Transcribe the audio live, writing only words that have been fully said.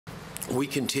We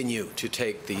continue to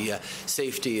take the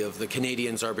safety of the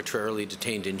Canadians arbitrarily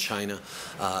detained in China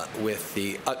with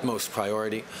the utmost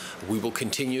priority. We will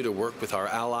continue to work with our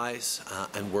allies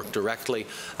and work directly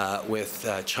with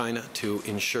China to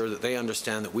ensure that they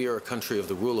understand that we are a country of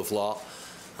the rule of law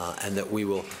and that we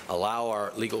will allow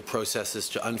our legal processes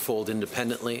to unfold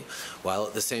independently, while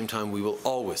at the same time we will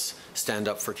always stand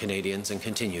up for Canadians and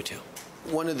continue to.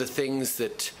 One of the things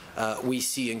that we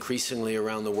see increasingly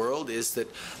around the world is that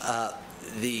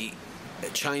the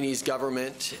Chinese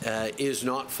government is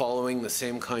not following the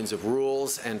same kinds of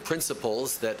rules and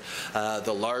principles that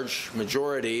the large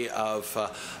majority of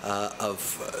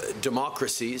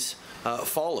democracies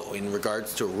follow in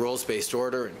regards to a rules-based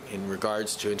order, in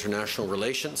regards to international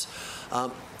relations.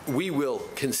 We will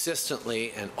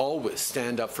consistently and always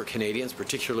stand up for Canadians,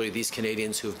 particularly these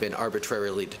Canadians who have been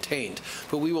arbitrarily detained.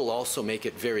 But we will also make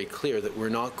it very clear that we're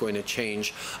not going to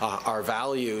change our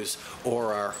values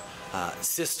or our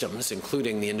systems,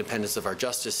 including the independence of our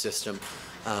justice system,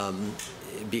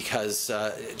 because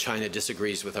China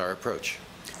disagrees with our approach.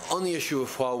 On the issue of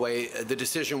Huawei, the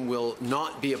decision will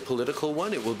not be a political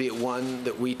one. It will be one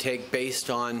that we take based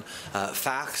on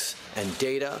facts and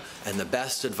data and the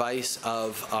best advice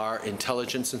of our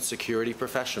intelligence and security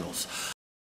professionals.